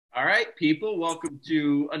All right, people, welcome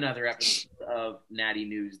to another episode of Natty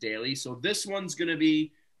News Daily. So this one's going to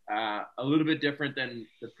be a little bit different than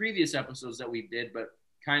the previous episodes that we did, but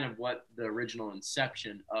kind of what the original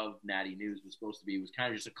inception of Natty News was supposed to be was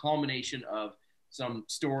kind of just a culmination of some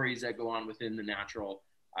stories that go on within the natural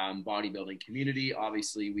bodybuilding community.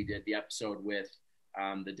 Obviously, we did the episode with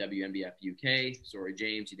the WNBF UK. Sorry,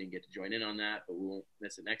 James, you didn't get to join in on that, but we won't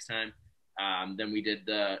miss it next time. Then we did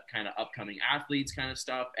the kind of upcoming athletes kind of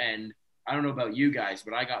stuff. And I don't know about you guys,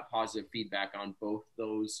 but I got positive feedback on both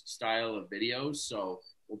those style of videos. So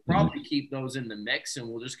we'll probably keep those in the mix and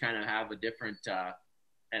we'll just kind of have a different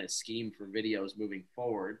kind of scheme for videos moving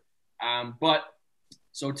forward. But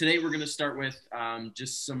so today we're going to start with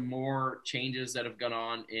just some more changes that have gone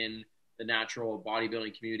on in the natural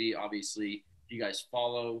bodybuilding community. Obviously, if you guys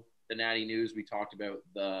follow the Natty News, we talked about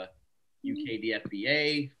the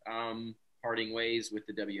UKDFBA parting ways with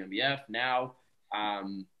the WNBF. Now,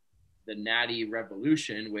 the Natty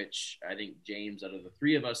Revolution, which I think James, out of the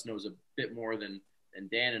three of us, knows a bit more than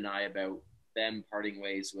Dan and I about them parting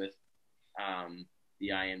ways with the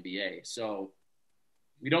INBA. So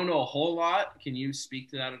we don't know a whole lot. Can you speak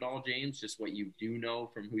to that at all, James? Just what you do know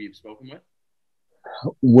from who you've spoken with?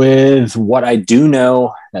 With what I do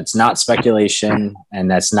know, that's not speculation and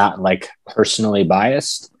that's not like personally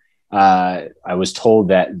biased. I was told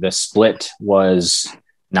that the split was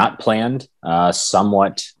not planned,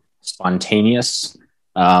 somewhat spontaneous.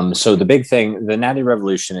 So the big thing, the Natty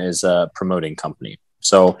Revolution is a promoting company.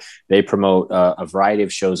 So they promote a variety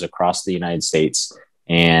of shows across the United States.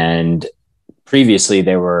 And previously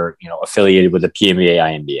they were, affiliated with the PNBA,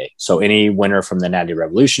 INBA. So any winner from the Natty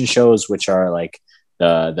Revolution shows, which are like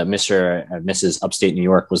the Mr. and Mrs. Upstate New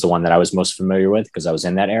York was the one that I was most familiar with because I was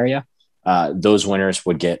in that area. Those winners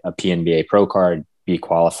would get a PNBA pro card, be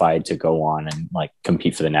qualified to go on and like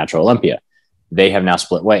compete for the Natural Olympia. They have now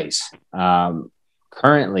split ways.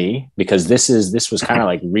 Currently, because this was kind of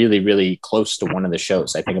like really, really close to one of the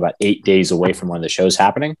shows. I think about 8 days away from one of the shows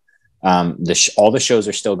happening. All the shows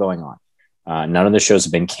are still going on. None of the shows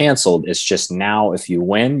have been canceled. It's just now, if you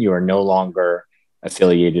win, you are no longer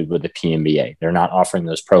affiliated with the PNBA. They're not offering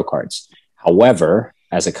those pro cards. However,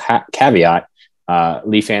 as a caveat,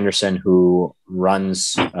 Leif Anderson, who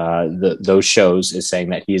runs those shows, is saying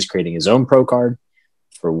that he is creating his own pro card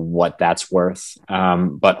for what that's worth,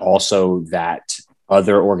 but also that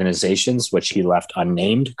other organizations, which he left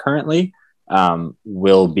unnamed currently,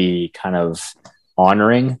 will be kind of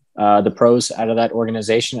honoring the pros out of that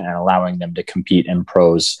organization and allowing them to compete in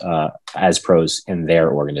pros as pros in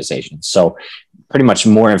their organization. So pretty much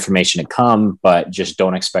more information to come, but just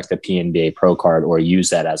don't expect a PNBA pro card or use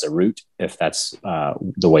that as a route if that's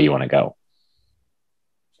the way you want to go.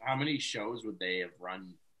 How many shows would they have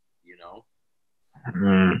run, you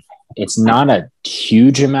know? It's not a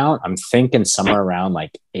huge amount. I'm thinking somewhere around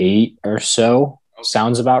like 8 or so. Okay.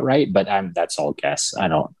 Sounds about right, but that's all guess.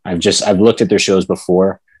 I've looked at their shows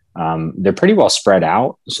before. They're pretty well spread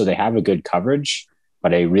out, so they have a good coverage,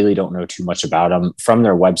 but I really don't know too much about them. From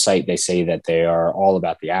their website, they say that they are all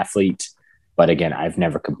about the athlete, but again, I've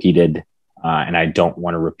never competed, and I don't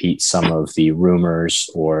want to repeat some of the rumors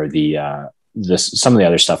or some of the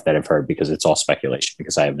other stuff that I've heard because it's all speculation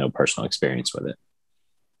because I have no personal experience with it.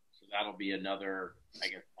 So that'll be another, I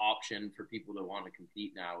guess, option for people that want to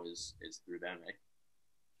compete now is through them, eh?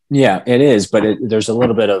 Yeah, it is, but there's a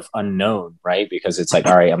little bit of unknown, right? Because it's like,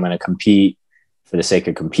 all right, I'm going to compete for the sake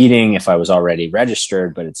of competing if I was already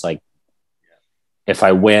registered, but it's like, if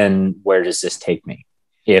I win, where does this take me?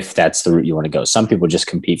 If that's the route you want to go. Some people just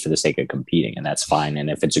compete for the sake of competing, and that's fine. And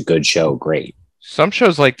if it's a good show, great. Some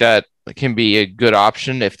shows like that can be a good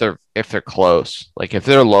option if they're close. Like if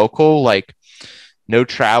they're local, like no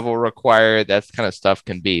travel required, that kind of stuff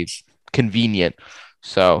can be convenient.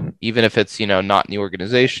 So even if it's, not in the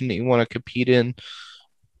organization that you want to compete in,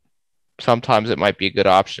 sometimes it might be a good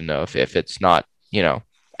option though, if it's not,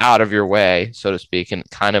 out of your way, so to speak, and it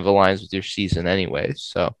kind of aligns with your season anyway.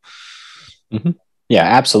 So yeah,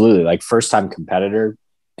 absolutely. Like first time competitor.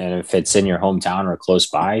 And if it's in your hometown or close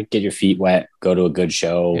by, get your feet wet, go to a good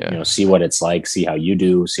show, see what it's like, see how you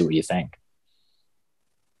do, see what you think.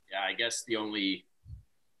 Yeah, I guess the only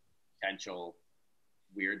potential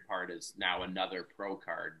weird part is now another pro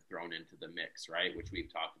card thrown into the mix, right? Which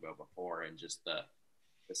we've talked about before, and just the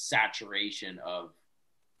saturation of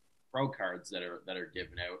pro cards that are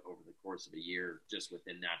given out over the course of a year just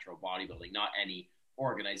within natural bodybuilding. Not any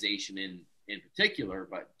organization in particular,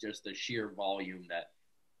 but just the sheer volume that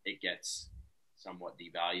it gets somewhat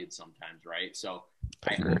devalued sometimes, right? So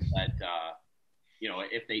I hope that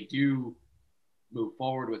if they do move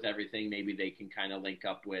forward with everything, maybe they can kind of link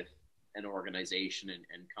up with an organization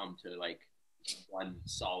and come to like one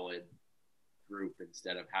solid group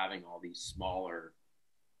instead of having all these smaller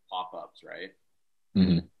pop-ups, right?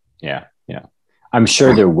 Mm-hmm. Yeah. I'm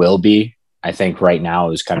sure there will be. I think right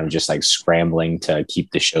now is kind of just like scrambling to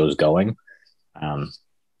keep the shows going,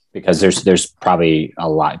 because there's probably a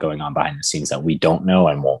lot going on behind the scenes that we don't know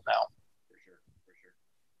and won't know. For sure.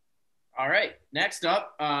 All right, next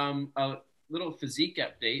up, a little physique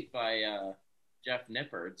update by Jeff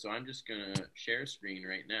Nippard. So I'm just gonna share screen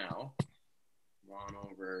right now. Come on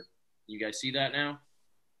over. You guys see that now?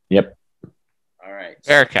 Yep. All right.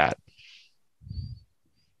 Bearcat.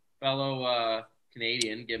 Fellow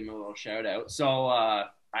Canadian, give him a little shout out. So,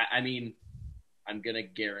 I mean, I'm going to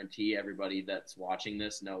guarantee everybody that's watching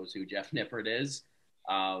this knows who Jeff Nippard is.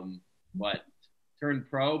 But turned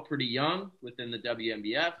pro pretty young within the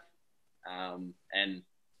WNBF. And,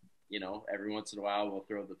 you know, every once in a while we'll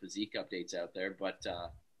throw the physique updates out there. But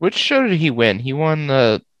Which show did he win? He won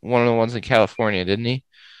one of the ones in California, didn't he?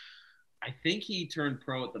 I think he turned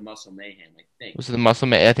pro at the Muscle Mayhem, I think. Was it the Muscle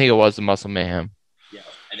Mayhem? I think it was the Muscle Mayhem. Yeah,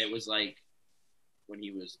 and it was like when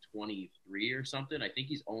he was 23 or something. I think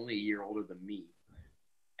he's only a year older than me.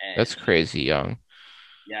 And, that's crazy young.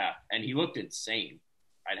 Yeah, and he looked insane.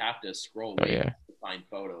 I'd have to scroll to find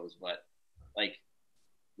photos, but like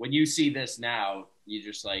when you see this now, you're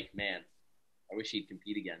just like, man, I wish he'd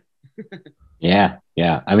compete again. Yeah.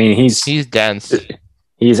 I mean, he's dense.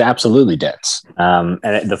 He's absolutely dense.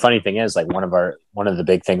 And the funny thing is, like one of the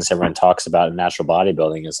big things everyone talks about in natural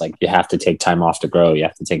bodybuilding is like you have to take time off to grow. You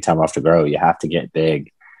have to take time off to grow. You have to get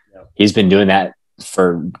big. Yep. He's been doing that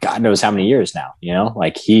for God knows how many years now. You know,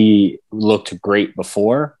 like he looked great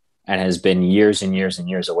before and has been years and years and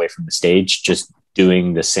years away from the stage, just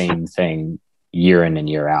doing the same thing year in and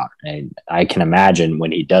year out. And I can imagine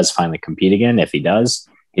when he does finally compete again, if he does,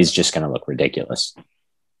 he's just going to look ridiculous.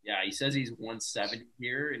 Yeah, he says he's 170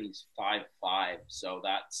 here and he's 5'5", so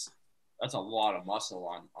that's a lot of muscle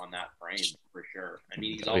on that frame for sure. I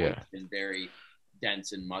mean, he's always been very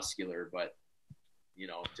dense and muscular, but you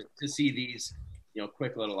know, to see these, you know,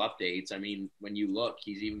 quick little updates. I mean, when you look,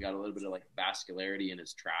 he's even got a little bit of like vascularity in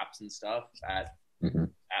his traps and stuff at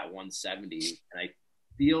 170, and I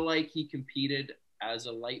feel like he competed as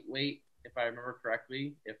a lightweight, if I remember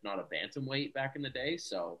correctly, if not a bantamweight back in the day.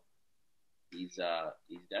 So he's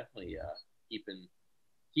definitely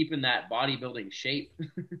keeping that bodybuilding shape.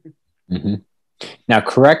 Now,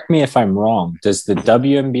 correct me if I'm wrong. Does the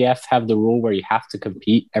WNBF have the rule where you have to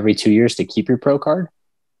compete every 2 years to keep your pro card?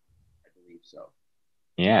 I believe so.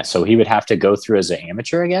 Yeah, so he would have to go through as an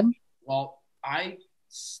amateur again? Well, I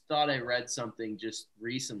thought I read something just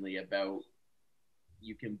recently about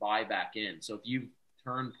you can buy back in. So if you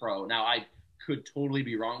turn pro, now I could totally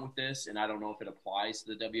be wrong with this, and I don't know if it applies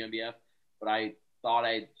to the WNBF, but I thought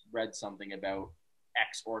I read something about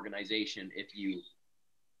X organization. If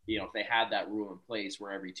if they had that rule in place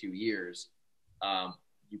where every 2 years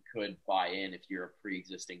you could buy in if you're a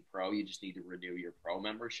pre-existing pro. You just need to renew your pro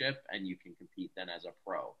membership and you can compete then as a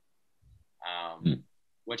pro.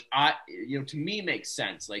 Which to me makes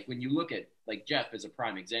sense. Like when you look at like Jeff as a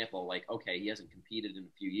prime example, like, okay, he hasn't competed in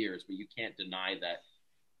a few years, but you can't deny that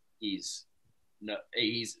he's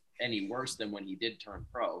any worse than when he did turn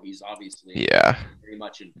pro. He's obviously very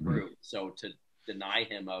much improved. So to deny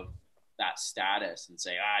him of that status and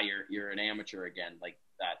say, you're an amateur again, like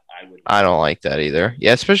that, I don't like that either.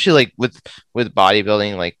 Yeah, especially like with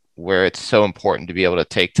bodybuilding, like where it's so important to be able to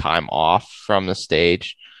take time off from the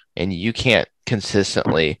stage, and you can't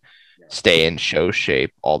consistently stay in show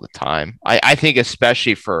shape all the time. I think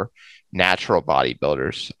especially for natural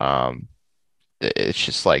bodybuilders, it's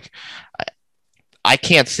just like I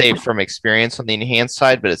can't say from experience on the enhanced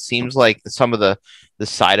side, but it seems like some of the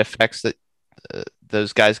side effects that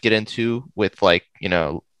those guys get into with, like, you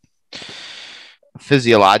know,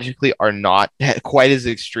 physiologically are not quite as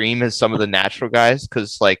extreme as some of the natural guys.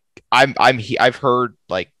 Cause like I've heard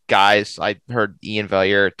like guys, I heard Ian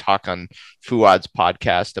Valier talk on Fuad's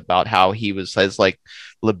podcast about how his like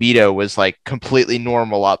libido was like completely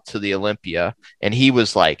normal up to the Olympia and he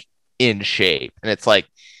was like in shape. And it's like,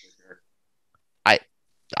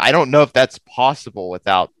 I don't know if that's possible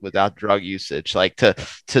without drug usage, like to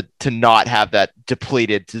not have that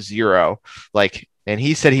depleted to zero. Like, and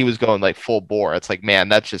he said he was going like full bore. It's like, man,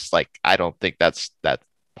 that's just like, I don't think that's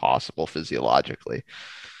possible physiologically.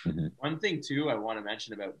 One thing too, I want to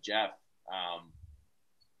mention about Jeff,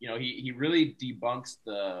 he really debunks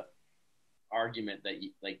the argument that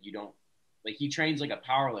you don't, like, he trains like a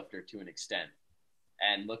power lifter to an extent,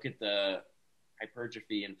 and look at the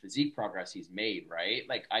hypertrophy and physique progress he's made, right?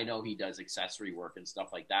 Like, I know he does accessory work and stuff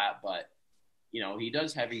like that, but he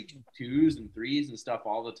does heavy 2s and 3s and stuff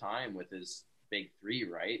all the time with his big 3,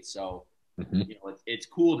 right? So, it's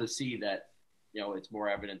cool to see that, it's more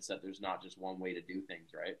evidence that there's not just one way to do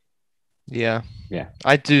things, right? Yeah. Yeah.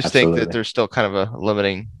 I do Absolutely. think that there's still kind of a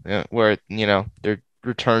limiting where, their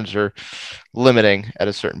returns are limiting at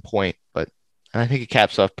a certain point, but I think it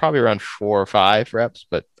caps off probably around 4 or 5 reps,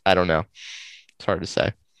 but I don't know. It's hard to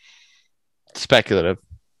say. It's speculative.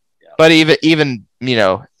 Yeah. But even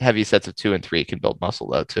heavy sets of 2 and 3 can build muscle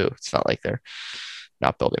though too. It's not like they're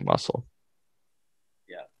not building muscle.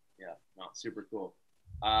 Yeah, not super cool.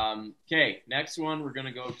 Okay, next one, we're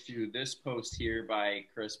gonna go to this post here by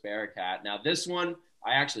Chris Bearcat. Now this one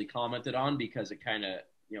I actually commented on because it kind of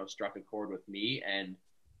struck a chord with me, and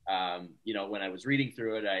when I was reading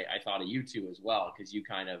through it, I thought of you two as well, because you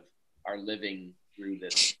kind of are living through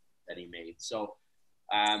this that he made. So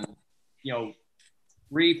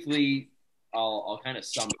briefly, I'll kind of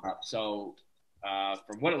sum it up. So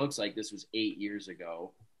from what it looks like, this was 8 years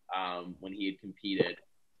ago when he had competed,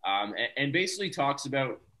 and basically talks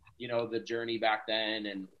about the journey back then,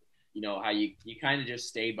 and how you kind of just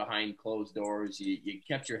stayed behind closed doors. You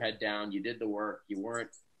kept your head down. You did the work. You weren't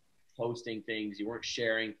posting things. You weren't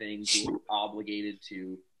sharing things. You weren't obligated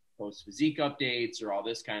to post physique updates or all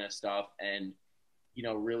this kind of stuff. And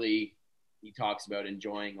really, he talks about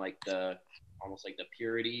enjoying almost like the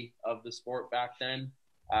purity of the sport back then.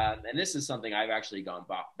 And this is something I've actually gone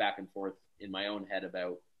back and forth in my own head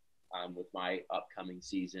about with my upcoming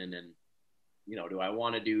season. And, do I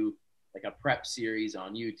want to do like a prep series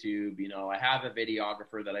on YouTube? I have a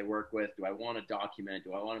videographer that I work with. Do I want to document?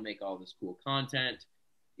 Do I want to make all this cool content?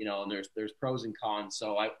 And there's pros and cons.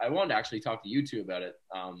 So I wanted to actually talk to you two about it.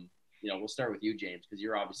 We'll start with you, James, because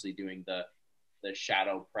you're obviously doing the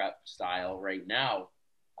shadow prep style right now.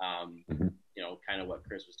 Kind of what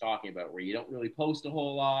Chris was talking about, where you don't really post a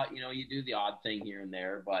whole lot. You do the odd thing here and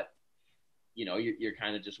there, but you're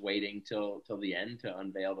kind of just waiting till the end to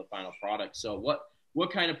unveil the final product. So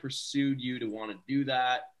what kind of pursued you to want to do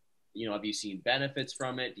that? Have you seen benefits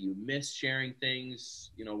from it? Do you miss sharing things?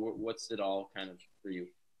 What's it all kind of for you?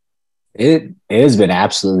 It has been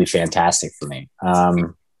absolutely fantastic for me.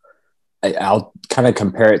 I'll kind of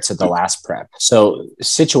compare it to the last prep. So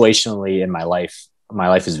situationally in my life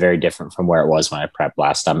is very different from where it was when I prepped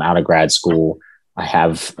last. I'm out of grad school. I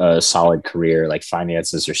have a solid career, like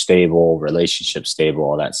finances are stable, relationships stable,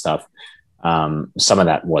 all that stuff. Some of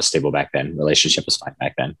that was stable back then. Relationship was fine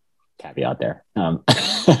back then. Caveat there.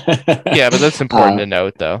 Yeah, but that's important to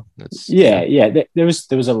note, though. Yeah. There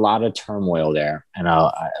was a lot of turmoil there, and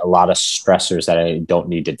a lot of stressors that I don't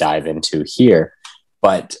need to dive into here.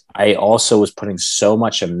 But I also was putting so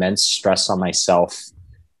much immense stress on myself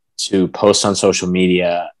to post on social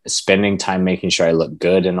media, spending time making sure I look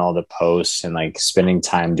good in all the posts, and like spending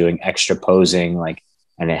time doing extra posing,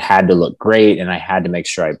 and it had to look great. And I had to make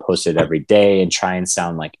sure I posted every day and try and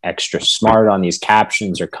sound like extra smart on these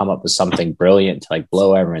captions or come up with something brilliant to like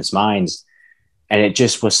blow everyone's minds. And it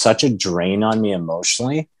just was such a drain on me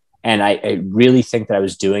emotionally. And I really think that I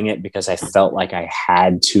was doing it because I felt like I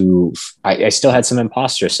had to, I still had some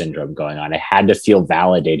imposter syndrome going on. I had to feel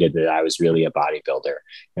validated that I was really a bodybuilder.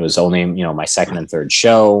 It was only, my second and third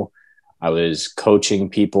show. I was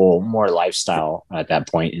coaching people more lifestyle at that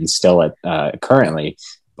point, and still currently,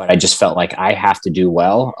 but I just felt like I have to do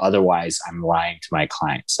well. Otherwise I'm lying to my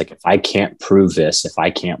clients. Like, if I can't prove this, if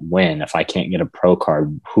I can't win, if I can't get a pro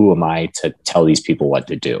card, who am I to tell these people what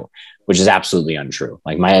to do? Which is absolutely untrue.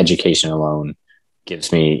 Like, my education alone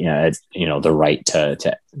gives me, the right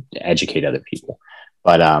to educate other people.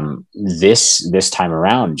 But this time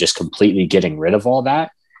around, just completely getting rid of all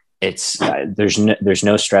that, it's there's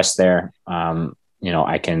no stress there. I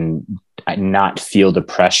not feel the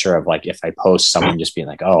pressure of, like, if I post someone just being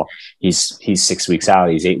like, oh, he's 6 weeks out,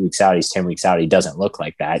 he's 8 weeks out, he's 10 weeks out, he doesn't look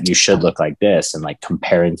like that, you should look like this, and like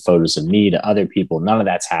comparing photos of me to other people. None of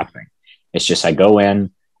that's happening. It's just, I go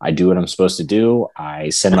in, I do what I'm supposed to do, I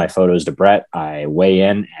send my photos to Brett, I weigh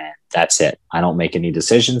in, and that's it. I don't make any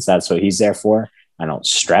decisions. That's what he's there for. I don't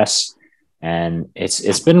stress, and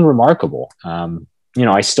it's been remarkable.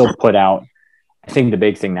 I still put out, I think the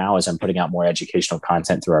big thing now is I'm putting out more educational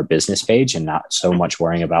content through our business page and not so much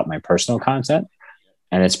worrying about my personal content.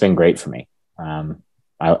 And it's been great for me. I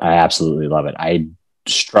absolutely love it. I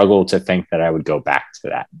struggle to think that I would go back to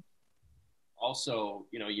that. Also,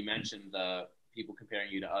 you mentioned the people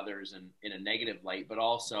comparing you to others and in a negative light, but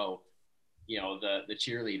also, the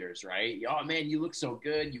cheerleaders, right? Oh man, you look so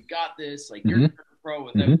good. You got this. Like, you're a pro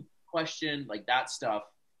without question. Like, that stuff.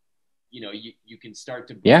 You can start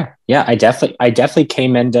to. Yeah. I definitely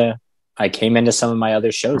came into some of my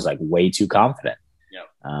other shows like way too confident. Yeah.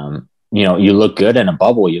 you look good in a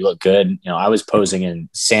bubble. You look good. I was posing in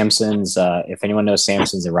Samson's. If anyone knows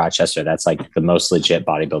Samson's in Rochester, that's like the most legit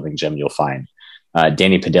bodybuilding gym you'll find.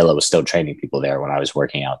 Danny Padilla was still training people there when I was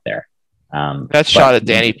working out there. That shot of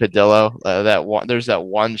Danny Padilla, there's that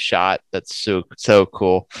one shot that's so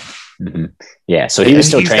cool. Mm-hmm. Yeah, so he was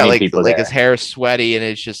still training people like there. His hair is sweaty and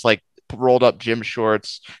it's just like rolled up gym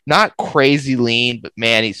shorts, not crazy lean, but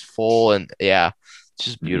man, he's full, and yeah, it's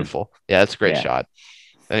just beautiful. Yeah, that's a great shot.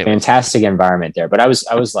 Anyways. Fantastic environment there. But I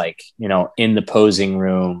was like, in the posing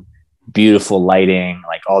room, beautiful lighting,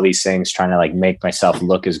 like all these things, trying to like make myself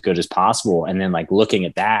look as good as possible. And then like looking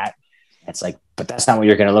at that, it's like, but that's not what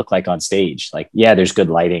you're going to look like on stage. Like, yeah, there's good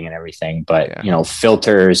lighting and everything, but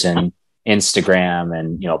filters and Instagram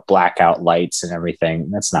and, blackout lights and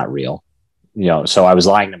everything, that's not real. So I was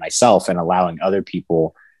lying to myself and allowing other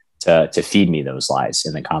people to feed me those lies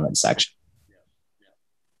in the comment section.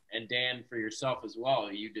 And Dan, for yourself as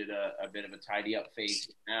well, you did a bit of a tidy up phase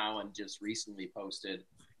now and just recently posted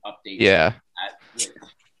updates. Yeah.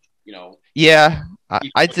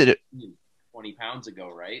 I did it 20 pounds ago,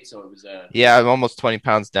 right? So it was I'm almost 20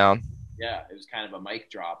 pounds down. Yeah, it was kind of a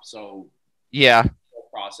mic drop. So yeah,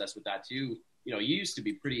 process with that too. You used to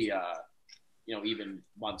be pretty, even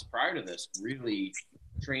months prior to this, really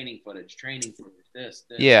training footage, this.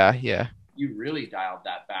 Yeah. You really dialed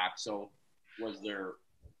that back. So was there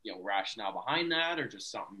rationale behind that, or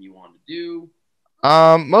just something you wanted to do?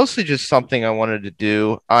 Mostly just something I wanted to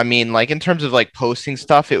do. I mean, like in terms of like posting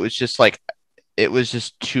stuff, it was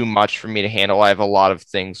just too much for me to handle. I have a lot of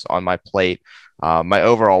things on my plate. My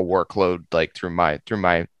overall workload, like through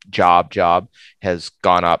my job has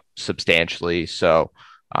gone up substantially. So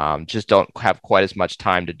just don't have quite as much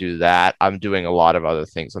time to do that. I'm doing a lot of other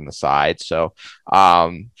things on the side. So,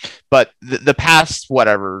 but the past,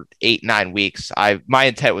 8-9 weeks, my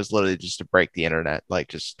intent was literally just to break the internet, like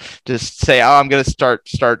just say, oh, I'm going to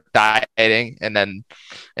start dieting. And then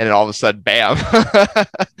all of a sudden, bam,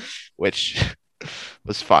 which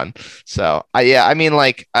was fun. So I mean,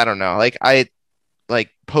 like, I don't know, like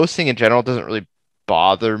posting in general doesn't really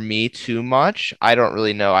bother me too much. I don't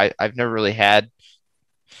really know. I've never really had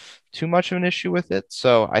too much of an issue with it.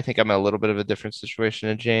 So I think I'm in a little bit of a different situation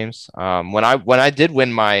than James. When I did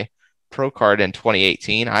win my pro card in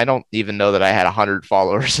 2018, I don't even know that I had 100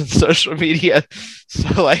 followers on social media.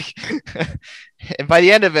 So like, and by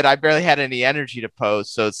the end of it, I barely had any energy to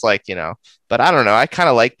post. So it's like, but I don't know. I kind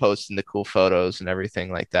of like posting the cool photos and everything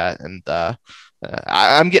like that. And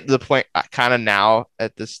I'm getting to the point kind of now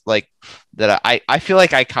at this, like that I feel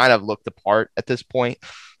like I kind of look the part at this point.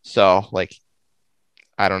 So like,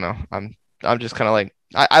 I don't know. I'm just kind of like,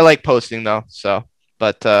 I like posting though. So,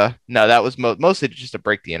 but no, that was mostly just to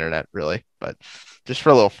break the internet, really, but just for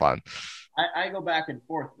a little fun. I go back and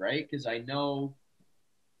forth, right? Because I know,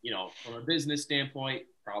 from a business standpoint,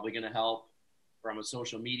 probably going to help. From a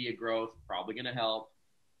social media growth, probably going to help.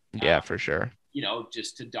 Yeah, for sure.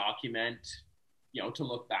 Just to document, to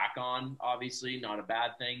look back on, obviously not a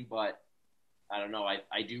bad thing, but I don't know.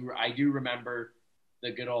 I do remember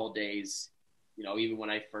the good old days. Even when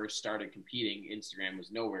I first started competing, Instagram was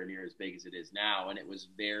nowhere near as big as it is now, and it was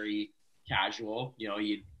very casual.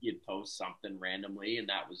 You'd post something randomly, and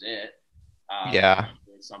that was it. Yeah,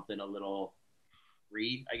 something a little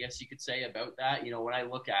free, I guess you could say, about that. When I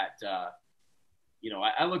look at,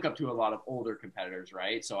 I look up to a lot of older competitors,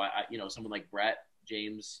 right? So I someone like Brett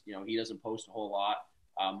James, he doesn't post a whole lot.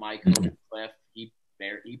 My coach Cliff, he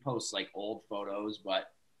posts like old photos, but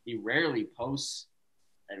he rarely posts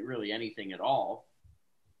really anything at all.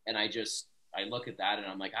 And I look at that and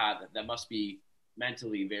I'm like, that must be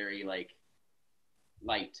mentally very like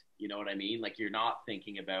light. You know what I mean? Like you're not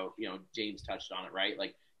thinking about, James touched on it, right?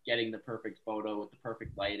 Like getting the perfect photo with the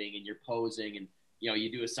perfect lighting, and you're posing, and you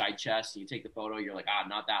do a side chest and you take the photo, you're like,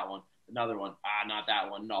 not that one. Another one, not that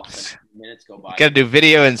one. No, minutes go by. You gotta do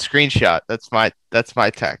video and screenshot. That's my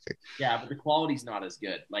tactic. Yeah, but the quality's not as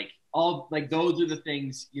good. Like those are the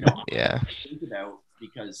things, yeah. I think about,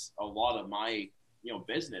 because a lot of my,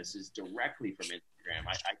 business is directly from Instagram.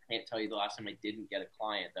 I can't tell you the last time I didn't get a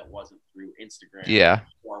client that wasn't through Instagram. Yeah.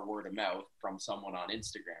 Or word of mouth from someone on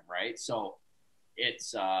Instagram, right? So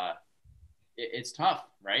it's tough,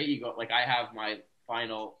 right? You go, like, I have my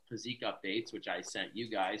final physique updates, which I sent you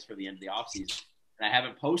guys for the end of the off season, and I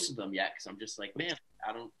haven't posted them yet because I'm just like, man,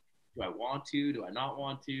 do I want to? Do I not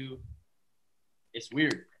want to? It's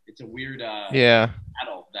weird. It's a weird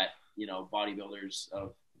battle that bodybuilders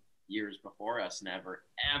of years before us never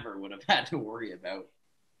ever would have had to worry about.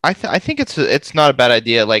 I think it's not a bad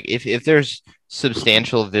idea. Like if there's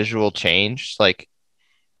substantial visual change, like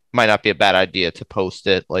might not be a bad idea to post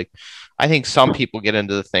it. Like, I think some people get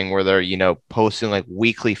into the thing where they're, posting like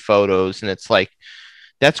weekly photos, and it's like,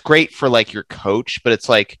 that's great for like your coach, but it's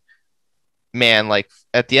like, man, like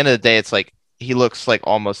at the end of the day, it's like he looks like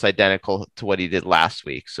almost identical to what he did last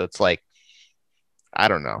week. So it's like, I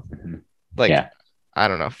don't know. Like, Yeah. I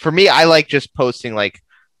don't know. For me, I like just posting like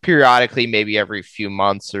periodically, maybe every few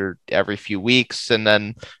months or every few weeks, and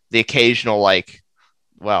then the occasional like,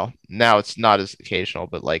 well, now it's not as occasional,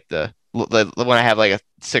 but like the when I have like a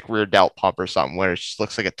sick rear delt pump or something where it just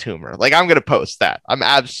looks like a tumor, like I'm gonna post that. I'm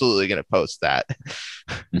absolutely gonna post that.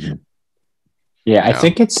 Mhm. Yeah, I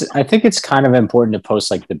think it's kind of important to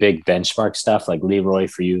post like the big benchmark stuff, like Leroy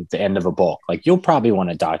for you, the end of a bulk. Like you'll probably want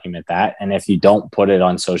to document that, and if you don't put it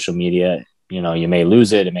on social media, you may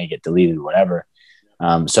lose it, it may get deleted, whatever.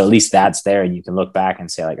 So at least that's there, and you can look back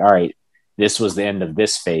and say like, all right, this was the end of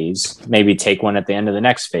this phase. Maybe take one at the end of the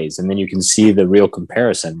next phase, and then you can see the real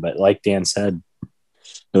comparison. But like Dan said,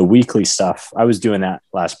 the weekly stuff, I was doing that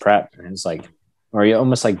last prep, and it's like, or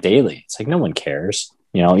almost like daily. It's like no one cares.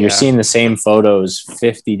 You're seeing the same photos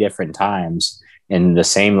 50 different times in the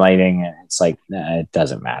same lighting. It's like, nah, it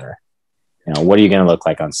doesn't matter. What are you going to look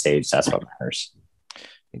like on stage? That's what matters.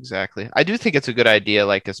 Exactly. I do think it's a good idea,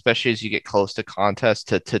 like especially as you get close to contests,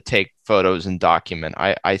 to take photos and document.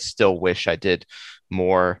 I still wish I did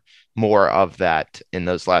more of that in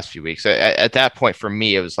those last few weeks. At that point for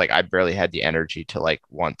me, it was like I barely had the energy to like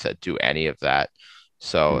want to do any of that.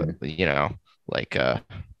 So, like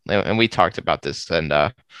and we talked about this and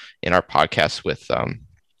in our podcast with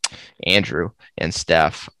Andrew and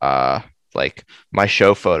Steph, like my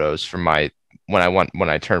show photos from my when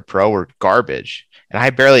I turned pro were garbage. And I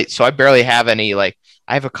barely have any, like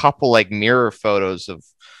I have a couple like mirror photos of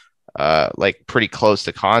like pretty close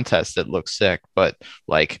to contest that look sick, but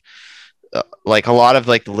like a lot of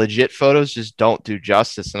like the legit photos just don't do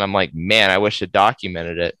justice. And I'm like, man, I wish I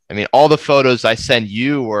documented it. I mean, all the photos I send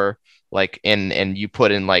you were like and you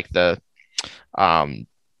put in like um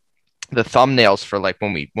the thumbnails for like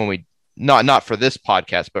when we not for this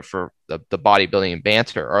podcast, but for the bodybuilding and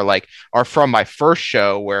banter are from my first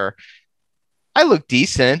show where I look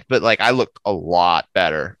decent, but like I looked a lot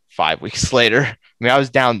better 5 weeks later. I mean, I was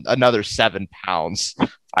down another 7 pounds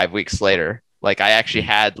 5 weeks later. Like I actually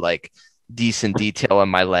had like decent detail in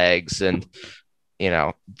my legs, and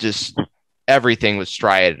just everything was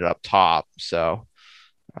striated up top. So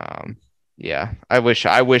yeah, I wish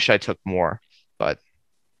I took more, but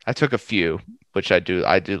I took a few, which I do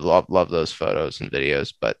love those photos and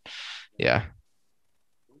videos. But yeah.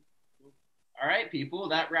 All right, people,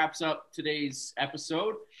 that wraps up today's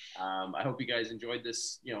episode. I hope you guys enjoyed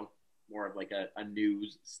this, more of like a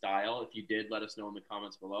news style. If you did, let us know in the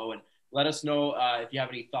comments below, and let us know if you have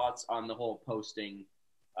any thoughts on the whole posting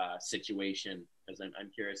situation, because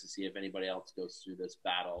I'm curious to see if anybody else goes through this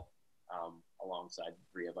battle alongside the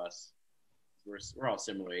three of us. We're all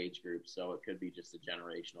similar age groups, so it could be just a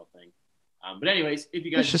generational thing. But anyways, if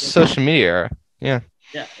you guys... It's just social media. Yeah.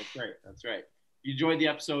 Yeah, that's right. If you enjoyed the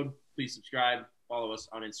episode, please subscribe. Follow us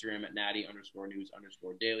on Instagram at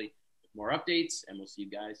Natty_news_daily with more updates, and we'll see you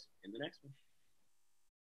guys in the next one.